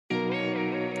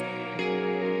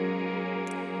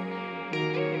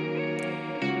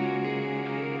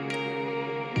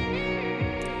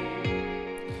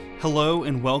Hello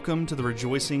and welcome to the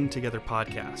Rejoicing Together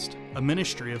podcast, a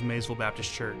ministry of Maysville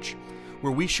Baptist Church,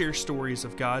 where we share stories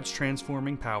of God's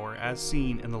transforming power as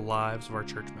seen in the lives of our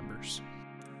church members.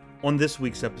 On this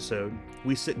week's episode,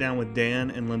 we sit down with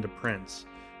Dan and Linda Prince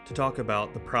to talk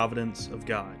about the providence of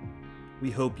God.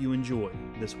 We hope you enjoy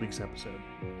this week's episode.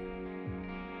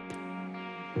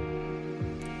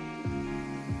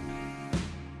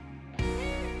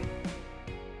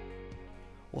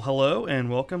 Well, hello and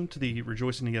welcome to the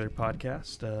Rejoicing Together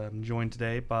podcast. I'm joined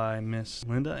today by Miss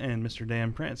Linda and Mr.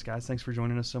 Dan Prince. Guys, thanks for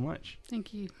joining us so much.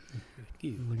 Thank you. Thank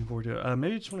you. Looking forward to it.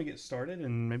 Maybe you just want to get started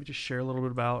and maybe just share a little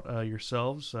bit about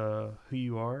yourselves, who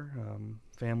you are,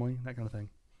 family, that kind of thing.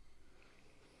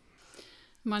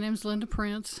 My name's Linda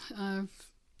Prince. I've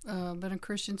been a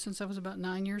Christian since I was about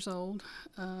 9 years old.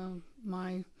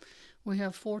 We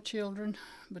have 4 children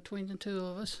between the two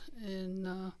of us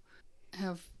and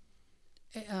have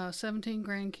 17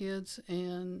 grandkids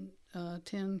and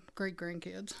 10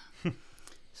 great-grandkids.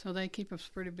 So they keep us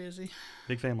pretty busy.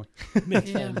 Big family. Big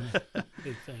Yeah. family.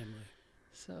 Big family.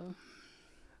 So,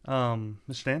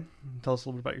 Mr. Dan, tell us a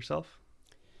little bit about yourself.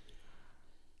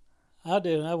 I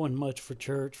did. I wasn't much for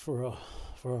church for a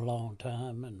long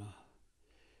time, and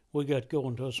we got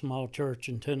going to a small church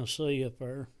in Tennessee up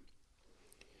there.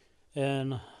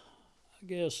 And I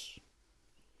guess,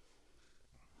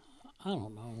 I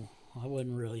don't know, I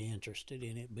wasn't really interested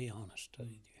in it, to be honest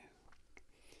with you.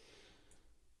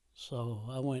 So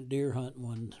I went deer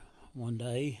hunting one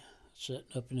day, sitting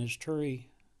up in this tree,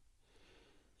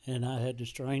 and I had the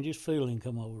strangest feeling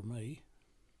come over me.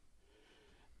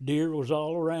 Deer was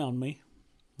all around me.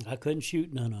 I couldn't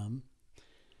shoot none of them.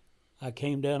 I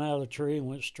came down out of the tree and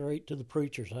went straight to the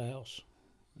preacher's house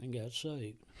and got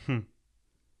saved. And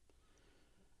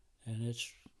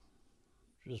it's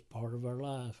just part of our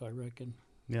life, I reckon.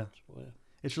 Yeah. Well,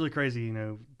 It's really crazy,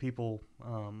 people, a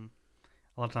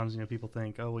lot of times, people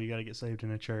think, oh, well, you got to get saved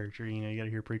in a church or, you got to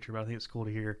hear a preacher, but I think it's cool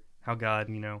to hear how God,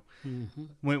 mm-hmm.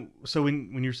 when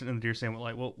you're sitting in the deer stand,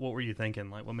 like, what were you thinking?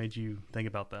 Like, what made you think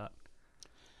about that?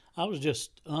 I was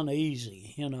just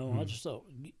uneasy, I just thought,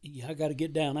 I got to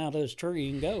get down out of this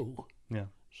tree and go. Yeah.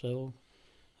 So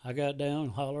I got down,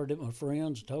 hollered at my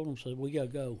friends, and told them, said, we got to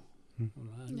go.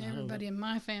 everybody in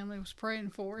my family was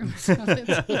praying for him. So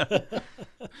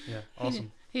Yeah,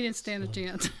 awesome. He didn't stand a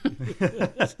chance.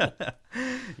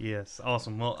 Yes,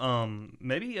 awesome. Well,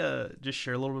 maybe just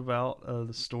share a little bit about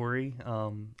the story.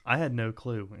 I had no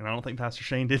clue, and I don't think Pastor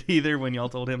Shane did either when y'all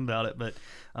told him about it, but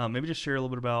maybe just share a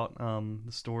little bit about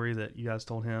the story that you guys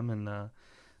told him, and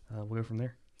we'll go from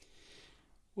there.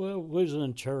 Well, we was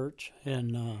in church,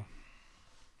 and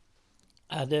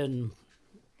I didn't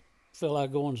feel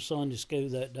like going to Sunday school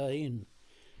that day, and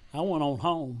I went on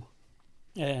home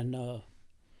and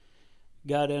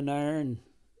got in there and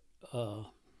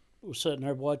was sitting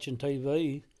there watching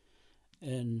TV,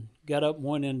 and got up and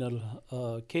went in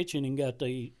the kitchen and got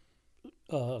the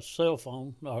cell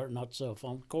phone, or not cell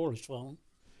phone, cordless phone.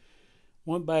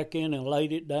 Went back in and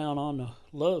laid it down on the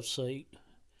love seat,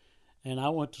 and I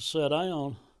went to sit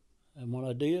down, and when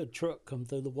I did, a truck come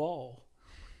through the wall.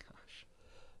 Gosh.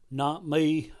 Knocked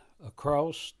me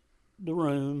across the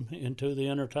room into the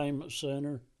entertainment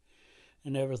center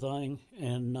and everything,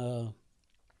 and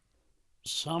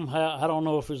somehow, I don't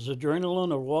know if it's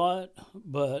adrenaline or what,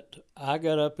 but I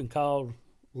got up and called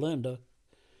Linda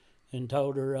and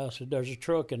told her, I said, there's a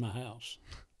truck in the house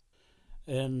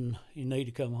and you need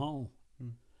to come home.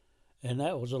 And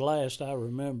that was the last I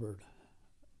remembered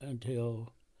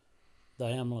until the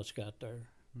ambulance got there.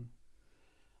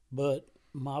 But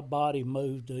my body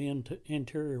moved the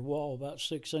interior wall about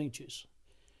 6 inches,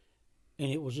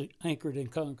 and it was anchored in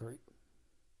concrete.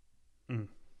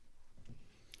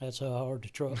 That's how hard the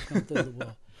truck come through the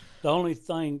wall. The only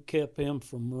thing kept him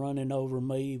from running over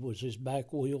me was his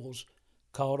back wheels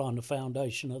caught on the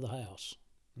foundation of the house.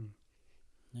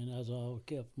 And that's all that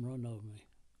kept him running over me.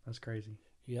 That's crazy.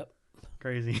 Yep.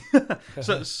 Crazy.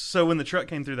 So when the truck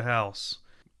came through the house,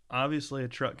 obviously a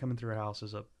truck coming through a house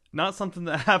is not something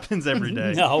that happens every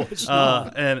day. No, it's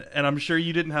not. And I'm sure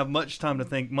you didn't have much time to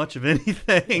think much of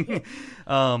anything.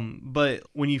 But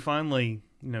when you finally,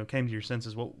 came to your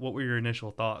senses, what were your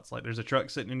initial thoughts? Like, there's a truck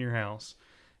sitting in your house,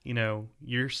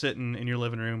 you're sitting in your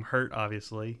living room, hurt,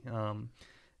 obviously,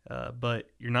 but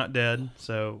you're not dead.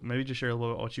 So maybe just share a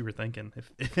little what you were thinking,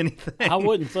 if anything. I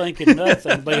wasn't thinking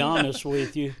nothing, to be honest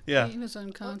with you. Yeah. He was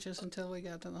unconscious until we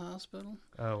got to the hospital.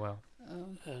 Oh, wow.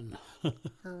 And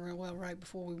Right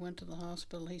before we went to the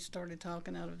hospital, he started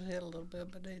talking out of his head a little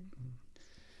bit, but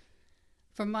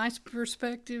from my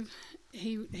perspective,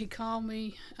 he called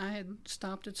me. I had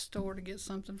stopped at the store to get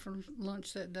something for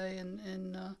lunch that day,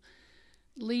 and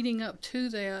leading up to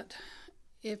that,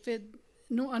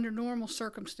 under normal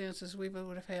circumstances, we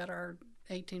would have had our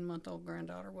 18-month-old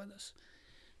granddaughter with us,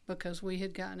 because we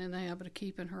had gotten in the habit of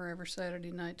keeping her every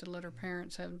Saturday night to let her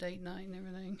parents have date night and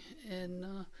everything.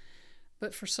 And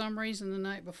but for some reason the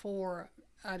night before,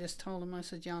 I just told them, I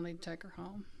said, y'all need to take her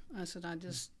home. I said,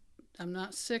 I'm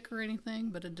not sick or anything,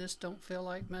 but I just don't feel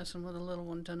like messing with a little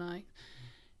one tonight.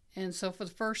 And so for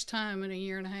the first time in a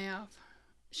year and a half,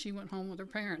 she went home with her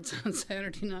parents on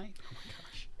Saturday night. Oh my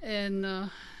gosh. And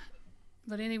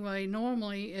but anyway,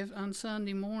 normally if on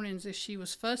Sunday mornings, if she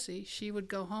was fussy, she would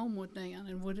go home with Dan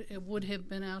and would have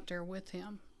been out there with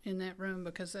him in that room,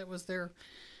 because that was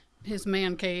his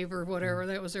man cave or whatever.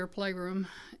 That was their playroom.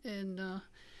 And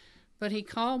but he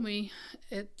called me.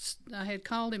 I had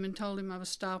called him and told him I was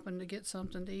stopping to get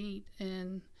something to eat,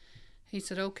 and he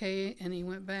said okay, and he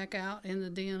went back out in the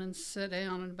den and sat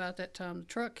down, and about that time the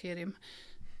truck hit him.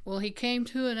 Well, he came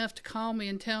to enough to call me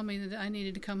and tell me that I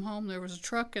needed to come home. There was a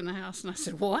truck in the house. And I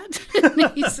said, what?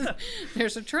 And he said,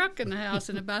 there's a truck in the house.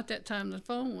 And about that time, the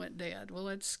phone went dead. Well,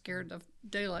 that scared the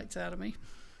daylights out of me.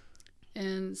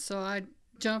 And so I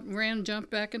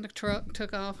jumped back in the truck,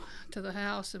 took off to the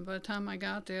house. And by the time I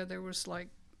got there was like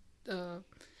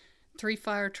 3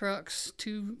 fire trucks,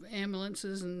 2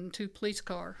 ambulances, and 2 police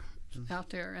cars out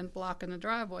there and blocking the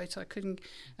driveway. So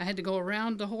I had to go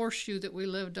around the horseshoe that we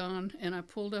lived on, and I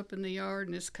pulled up in the yard,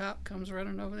 and this cop comes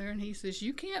running over there, and he says,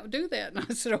 you can't do that. And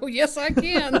I said, oh, yes, I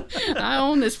can. I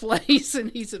own this place.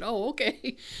 And he said, oh,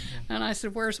 okay. And I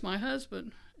said, where's my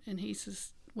husband? And he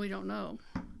says, we don't know.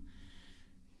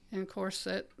 And of course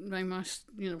that made my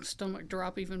stomach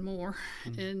drop even more.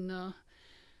 And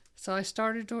so I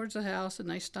started towards the house, and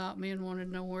they stopped me and wanted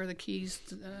to know where the keys,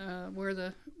 where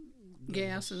the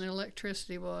gas and the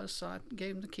electricity was. So I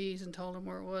gave him the keys and told him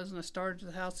where it was, and I started to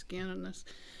the house again, and this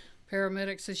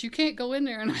paramedic says, you can't go in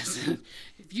there. And I said,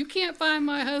 if you can't find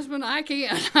my husband, I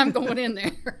can't. I'm going in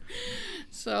there.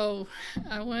 So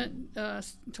I went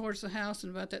towards the house,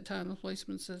 and about that time the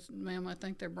policeman says, ma'am, I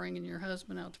think they're bringing your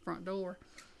husband out the front door.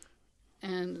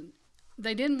 And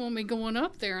they didn't want me going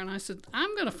up there, and I said,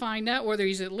 I'm going to find out whether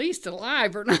he's at least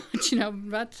alive or not.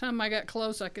 By the time I got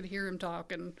close, I could hear him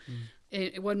talking.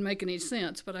 It wasn't making any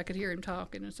sense, but I could hear him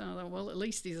talking, and so I thought, well, at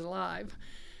least he's alive.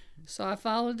 So I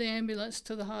followed the ambulance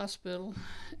to the hospital,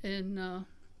 and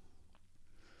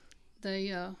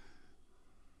they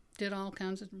did all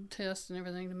kinds of tests and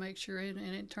everything to make sure, and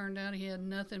it turned out he had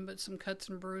nothing but some cuts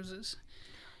and bruises.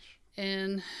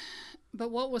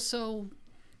 But what was so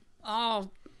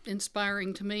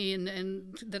awe-inspiring to me,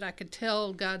 and that I could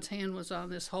tell God's hand was on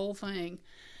this whole thing,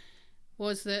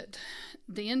 was that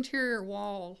the interior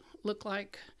wall looked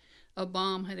like a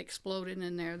bomb had exploded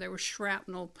in there. There were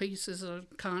shrapnel pieces of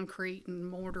concrete and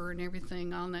mortar and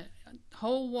everything on that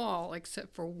whole wall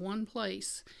except for one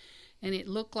place. And it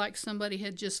looked like somebody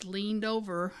had just leaned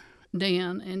over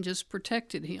Dan and just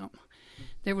protected him.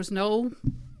 There was no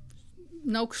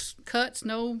cuts,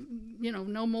 no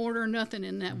mortar, nothing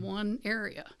in that one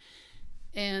area.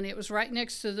 And it was right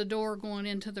next to the door going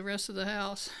into the rest of the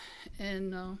house.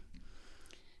 And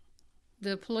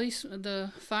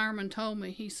the fireman told me,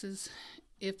 he says,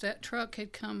 if that truck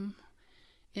had come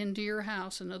into your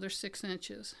house another 6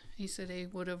 inches, he said he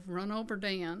would have run over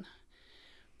Dan,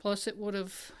 plus it would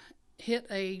have hit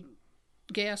a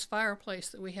gas fireplace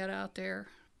that we had out there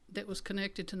that was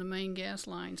connected to the main gas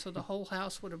line, so the whole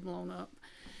house would have blown up.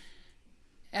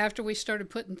 After we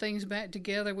started putting things back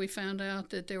together, we found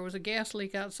out that there was a gas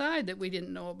leak outside that we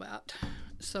didn't know about.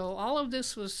 So all of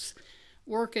this was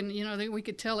working, we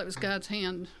could tell it was God's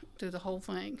hand through the whole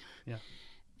thing. Yeah.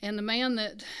 And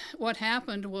what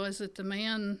happened was that the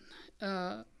man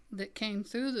that came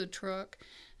through through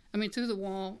the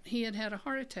wall, he had a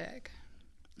heart attack.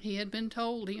 He had been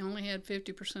told he only had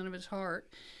 50% of his heart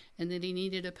and that he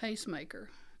needed a pacemaker,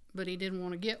 but he didn't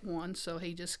want to get one, so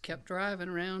he just kept driving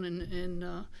around,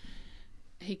 and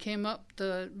he came up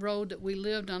the road that we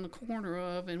lived on the corner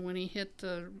of, and when he hit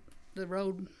the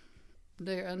road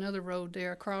there, another road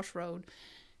there, a crossroad,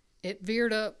 it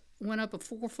veered up, went up a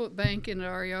 4-foot bank into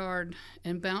our yard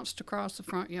and bounced across the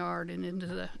front yard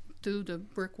and through the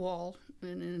brick wall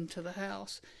and into the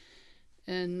house.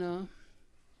 And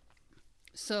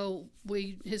so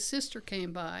his sister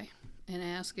came by and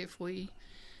asked if we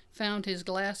found his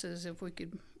glasses, if we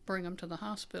could bring them to the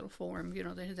hospital for him.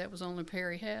 That was the only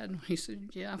pair he had. And we said,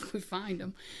 yeah, if we find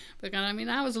them. But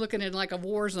I was looking at like a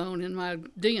war zone in my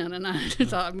den, and I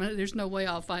thought, there's no way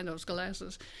I'll find those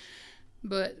glasses.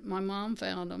 But my mom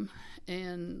found them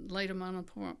and laid them on the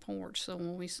porch. So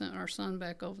when we sent our son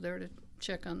back over there to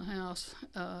check on the house,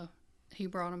 he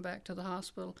brought them back to the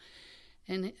hospital.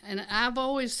 And I've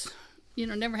always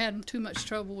never had too much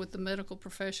trouble with the medical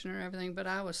profession or everything, but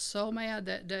I was so mad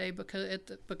that day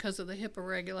because of the HIPAA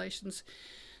regulations.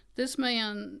 This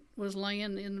man was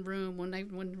laying in the room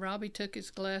when Robbie took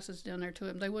his glasses down there to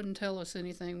him. They wouldn't tell us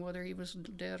anything, whether he was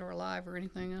dead or alive or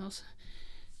anything else.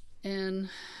 And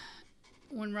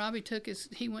when Robbie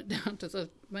he went down to the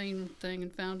main thing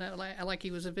and found out, like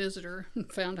he was a visitor,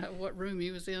 and found out what room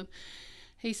he was in.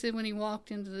 He said when he walked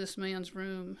into this man's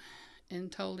room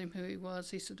and told him who he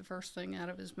was, he said the first thing out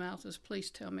of his mouth was, "Please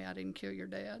tell me I didn't kill your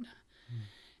dad."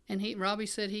 And Robbie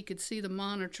said he could see the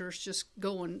monitors just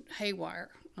going haywire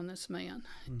on this man.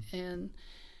 And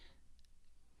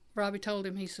Robbie told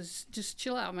him, he says, "Just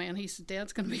chill out, man." He said,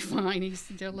 "Dad's going to be fine." He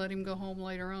said, "They'll let him go home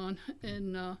later on."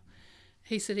 And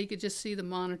he said he could just see the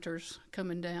monitors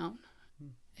coming down.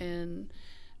 And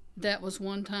that was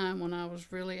one time when I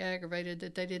was really aggravated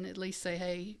that they didn't at least say,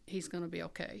 "Hey, he's going to be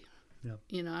okay." Yeah.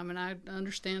 I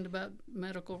understand about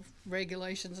medical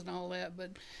regulations and all that,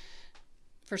 but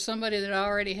for somebody that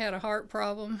already had a heart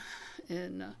problem,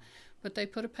 but they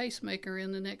put a pacemaker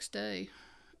in the next day,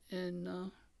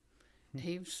 and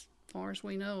as far as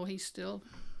we know, he's still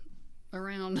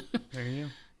around. There you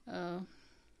go.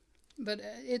 But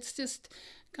it's just,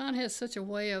 God has such a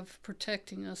way of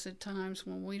protecting us at times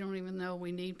when we don't even know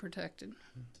we need protected.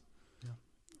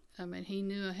 Yeah. He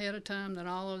knew ahead of time that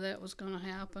all of that was going to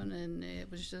happen, and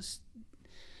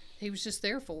he was just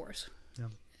there for us. Yeah.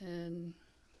 And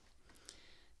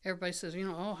everybody says,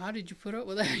 "Oh, how did you put up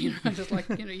with that?" Just like,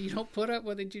 you don't put up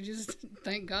with it. You just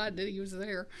thank God that he was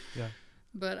there. Yeah.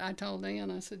 But I told Dan,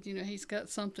 I said, he's got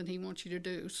something he wants you to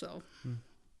do. So,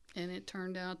 and it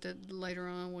turned out that later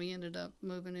on we ended up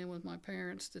moving in with my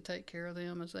parents to take care of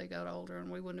them as they got older,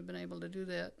 and we wouldn't have been able to do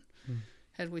that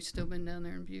had we still been down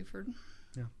there in Buford.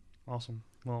 Yeah. Awesome.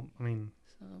 Well, So,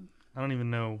 I don't even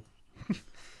know.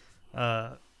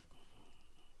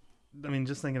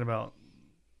 Just thinking about,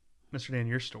 Mr. Dan,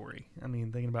 your story.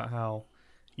 Thinking about how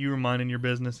you were minding your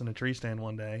business in a tree stand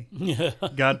one day. Yeah.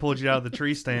 God pulled you out of the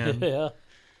tree stand Yeah.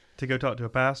 to go talk to a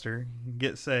pastor,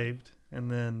 get saved,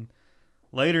 and then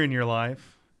later in your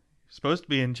life, you're supposed to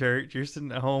be in church, you're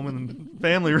sitting at home in the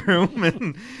family room,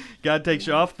 and God takes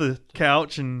you off the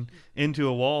couch and into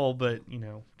a wall. But,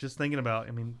 just thinking about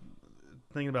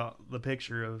the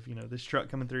picture of, this truck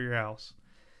coming through your house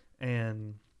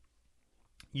and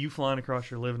you flying across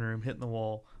your living room, hitting the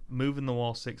wall, moving the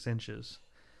wall 6 inches,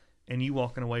 and you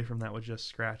walking away from that with just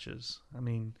scratches.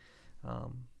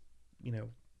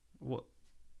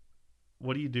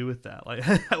 What do you do with that? Like,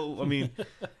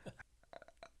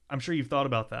 I'm sure you've thought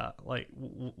about that. Like,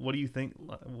 what do you think?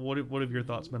 What have your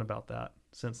thoughts been about that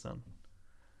since then?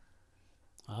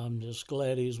 I'm just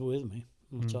glad he's with me.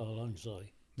 That's all I can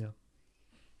say. Yeah.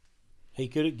 He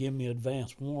could have given me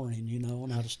advance warning,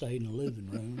 and I'd have stayed in the living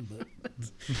room, but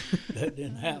that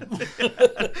didn't happen.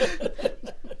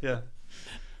 Yeah.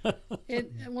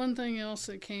 One thing else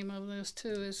that came of this too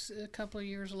is a couple of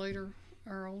years later,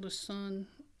 our oldest son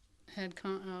had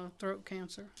throat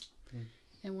cancer,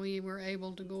 and we were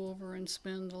able to go over and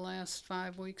spend the last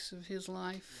 5 weeks of his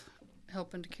life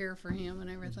helping to care for him and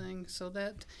everything. So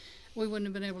that we wouldn't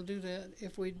have been able to do that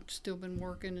if we'd still been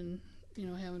working and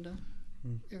having to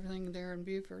everything there in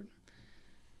Buford.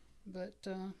 But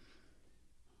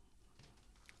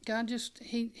God just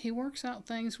he works out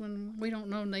things when we don't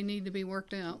know they need to be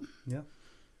worked out. Yeah,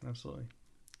 absolutely.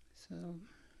 So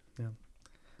yeah,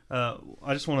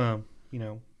 I just want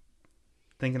to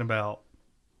thinking about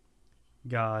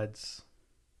God's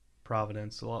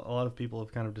providence. A lot of people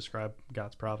have kind of described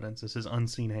God's providence as his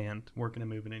unseen hand working and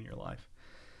moving in your life.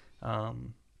 A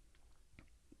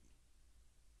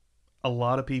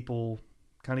lot of people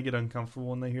kind of get uncomfortable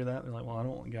when they hear that. They're like, "Well, I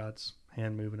don't want God's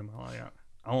hand moving in my life.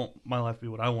 I want my life to be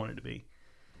what I want it to be."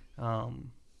 I've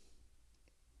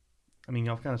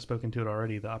kind of spoken to it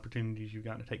already, the opportunities you've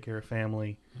gotten to take care of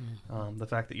family, the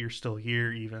fact that you're still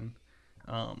here even.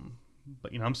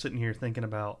 But, I'm sitting here thinking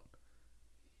about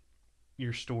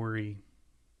your story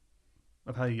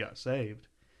of how you got saved.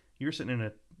 You were sitting in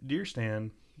a deer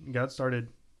stand. God started,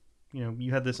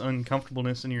 you had this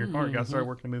uncomfortableness in your heart. God started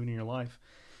working and moving in your life.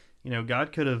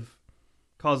 God could have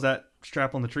caused that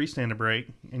strap on the tree stand to break,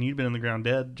 and you'd been in the ground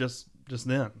dead just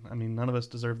then. None of us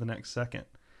deserve the next second.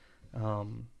 How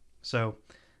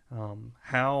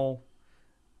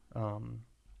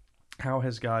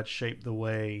has God shaped the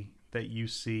way that you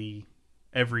see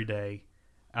every day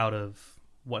out of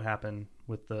what happened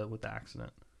with the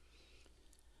accident?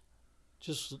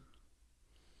 Just,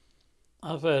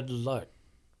 I've had 9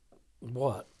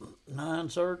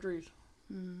 surgeries?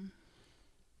 And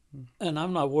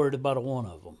I'm not worried about a one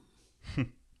of them.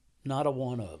 Not a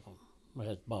one of them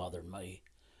has bothered me.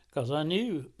 because I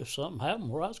knew if something happened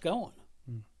where I was going.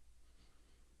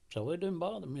 So it didn't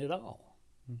bother me at all.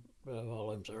 All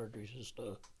them surgeries and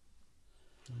stuff.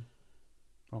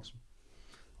 Awesome.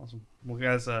 Well,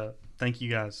 guys, thank you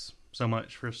guys so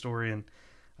much for a story, and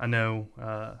I know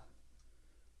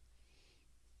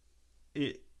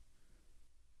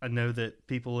I know that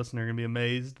people listening are gonna be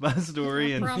amazed by the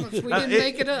story. I and promise we didn't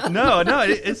make it up. No,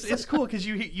 it's cool because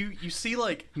you see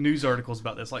like news articles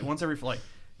about this, like once every like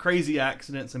crazy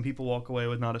accidents, and people walk away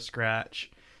with not a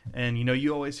scratch, and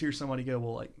you always hear somebody go,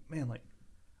 well, like, man, like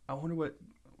I wonder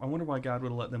why God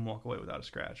would have let them walk away without a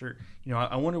scratch, or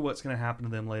I wonder what's going to happen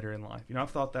to them later in life.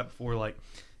 I've thought that before. Like,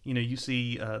 you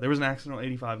see, there was an accident on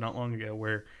 85 not long ago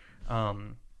where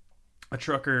a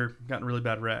trucker got in a really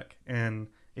bad wreck, and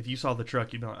if you saw the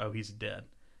truck, you'd be like, oh, he's dead,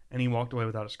 and he walked away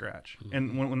without a scratch. Mm-hmm.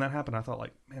 And when that happened, I thought,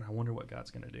 like, man, I wonder what God's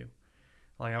going to do.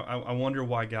 Like, I wonder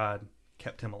why God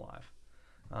kept him alive.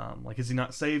 Like, is he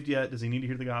not saved yet? Does he need to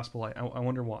hear the gospel? Like, I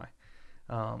wonder why.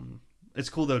 It's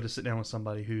cool though to sit down with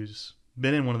somebody who's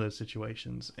been in one of those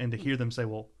situations and to hear them say,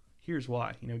 well, here's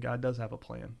why. God does have a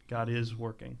plan. God is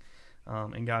working,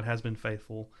 and God has been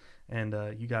faithful, and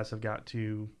you guys have got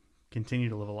to continue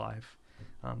to live a life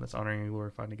that's honoring and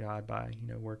glorifying to God by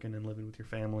working and living with your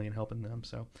family and helping them.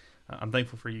 So I'm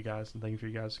thankful for you guys, and thank you for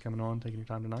you guys coming on, taking your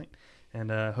time tonight, and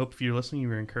hope if you're listening you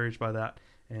were encouraged by that,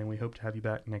 and we hope to have you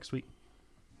back next week.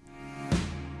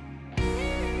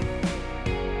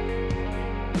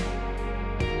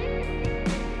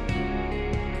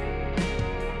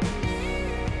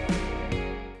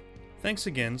 Thanks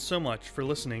again so much for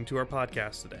listening to our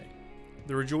podcast today.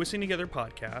 The Rejoicing Together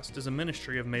podcast is a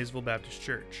ministry of Maysville Baptist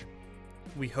Church.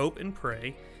 We hope and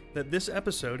pray that this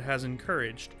episode has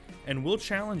encouraged and will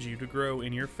challenge you to grow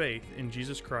in your faith in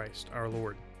Jesus Christ our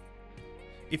Lord.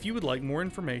 If you would like more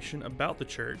information about the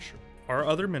church, our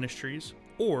other ministries,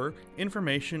 or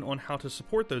information on how to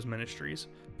support those ministries,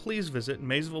 please visit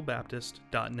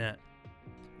maysvillebaptist.net.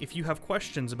 If you have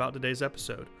questions about today's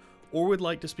episode, or would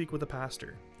like to speak with a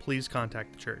pastor, please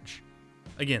contact the church.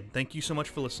 Again, thank you so much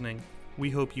for listening. We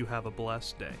hope you have a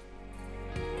blessed day.